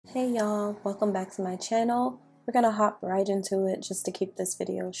Hey y'all, welcome back to my channel. We're gonna hop right into it just to keep this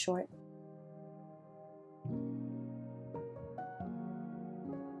video short.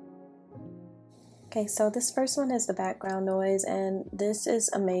 Okay, so this first one is the background noise, and this is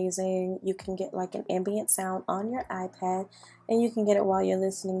amazing. You can get like an ambient sound on your iPad, and you can get it while you're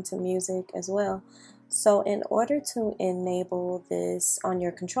listening to music as well. So in order to enable this on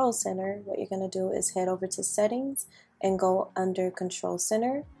your control center, what you're gonna do is head over to settings and go under control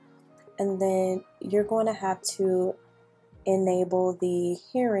center. And then you're going to have to enable the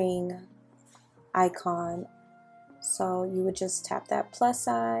hearing icon. So you would just tap that plus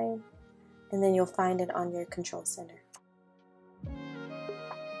sign and then you'll find it on your control center.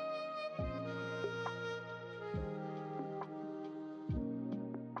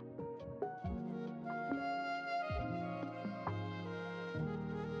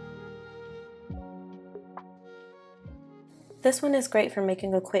 This one is great for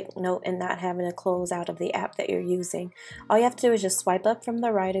making a quick note and not having to close out of the app that you're using. All you have to do is just swipe up from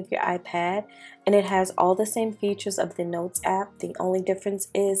the right of your iPad, and it has all the same features of the Notes app. The only difference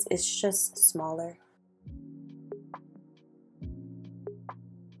is it's just smaller.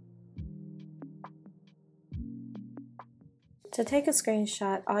 To take a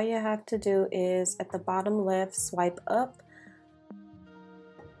screenshot, all you have to do is at the bottom left, swipe up.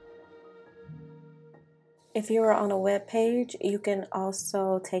 If you are on a web page, you can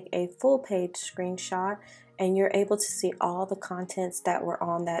also take a full page screenshot and you're able to see all the contents that were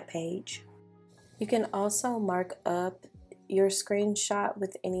on that page. You can also mark up your screenshot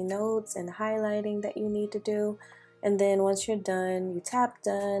with any notes and highlighting that you need to do. And then once you're done, you tap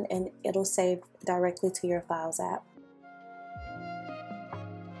done and it'll save directly to your Files app.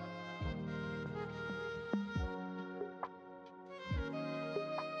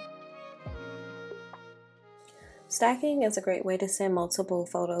 Stacking is a great way to send multiple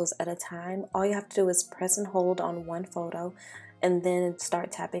photos at a time. All you have to do is press and hold on one photo and then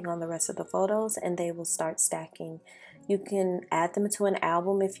start tapping on the rest of the photos and they will start stacking. You can add them to an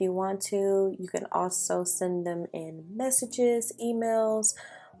album if you want to. You can also send them in messages, emails,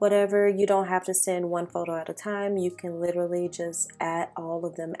 whatever. You don't have to send one photo at a time. You can literally just add all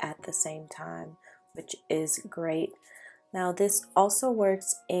of them at the same time, which is great. Now this also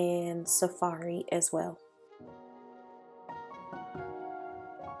works in Safari as well.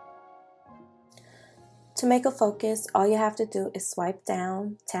 To make a focus, all you have to do is swipe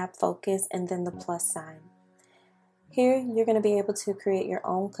down, tap focus, and then the plus sign. Here, you're going to be able to create your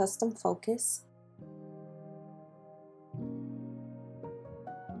own custom focus.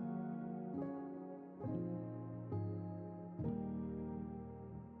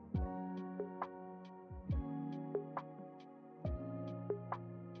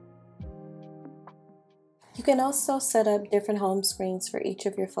 You can also set up different home screens for each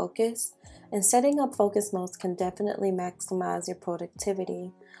of your focus, and setting up focus modes can definitely maximize your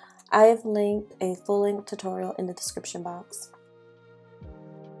productivity. I have linked a full-length tutorial in the description box.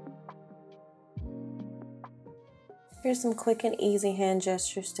 Here's some quick and easy hand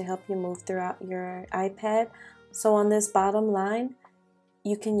gestures to help you move throughout your iPad. So on this bottom line,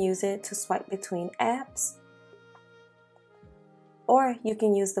 you can use it to swipe between apps, or you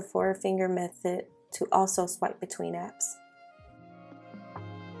can use the four-finger method to also swipe between apps.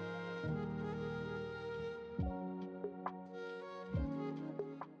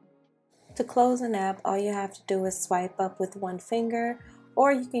 To close an app, all you have to do is swipe up with one finger,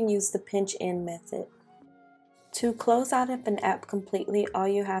 or you can use the pinch in method. To close out of an app completely, all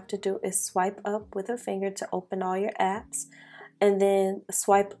you have to do is swipe up with a finger to open all your apps, and then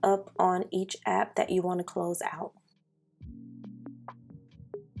swipe up on each app that you want to close out.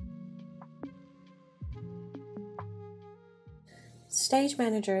 Stage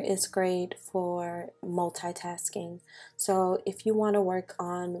Manager is great for multitasking. So if you want to work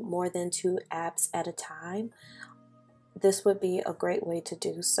on more than 2 apps at a time, this would be a great way to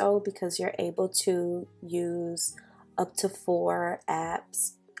do so because you're able to use up to 4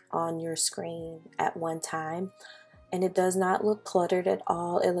 apps on your screen at one time. And it does not look cluttered at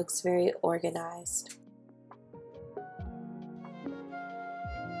all. It looks very organized.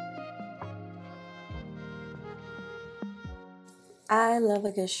 I love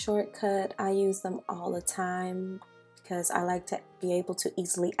a good shortcut. I use them all the time because I like to be able to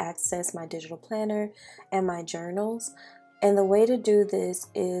easily access my digital planner and my journals. And the way to do this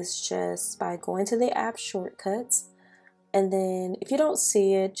is just by going to the app shortcuts, and then if you don't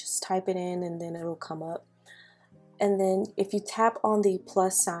see it, just type it in and then it'll come up. And then if you tap on the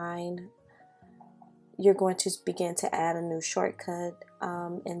plus sign, you're going to begin to add a new shortcut.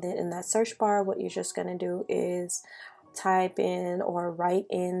 And then in that search bar, what you're just going to do is type in or write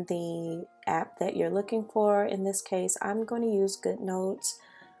in the app that you're looking for. In this case, I'm going to use QUICKNOTE,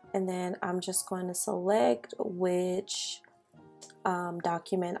 and then I'm just going to select which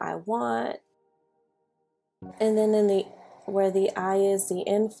document I want, and then where the I is the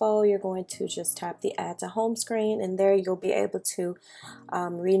info, you're going to just tap the add to home screen, and there you'll be able to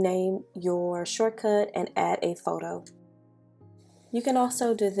rename your shortcut and add a photo. You can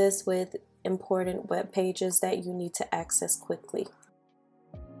also do this with important web pages that you need to access quickly.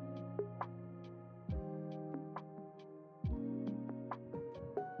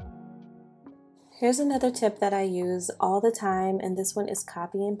 Here's another tip that I use all the time, and this one is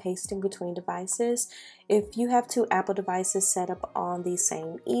copy and pasting between devices. If you have two Apple devices set up on the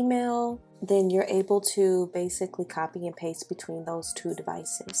same email, then you're able to basically copy and paste between those two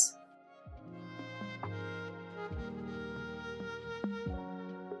devices.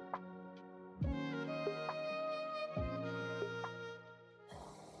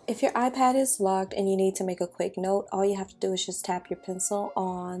 If your iPad is locked and you need to make a quick note, all you have to do is just tap your pencil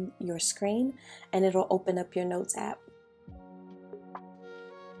on your screen and it'll open up your Notes app.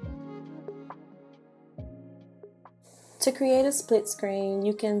 To create a split screen,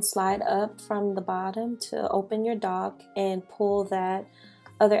 you can slide up from the bottom to open your dock and pull that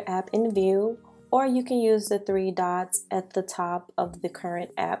other app in view, or you can use the three dots at the top of the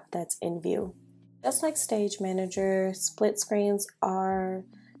current app that's in view. Just like Stage Manager, split screens are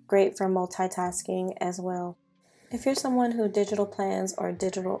great for multitasking as well. If you're someone who digital plans or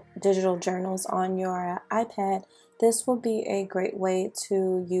digital journals on your iPad, this will be a great way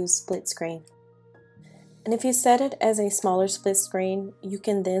to use split screen. And if you set it as a smaller split screen, you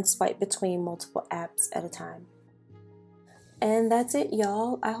can then swipe between multiple apps at a time. And that's it,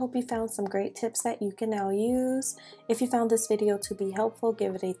 y'all. I hope you found some great tips that you can now use. If you found this video to be helpful,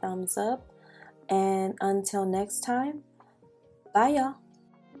 give it a thumbs up. And until next time, bye y'all.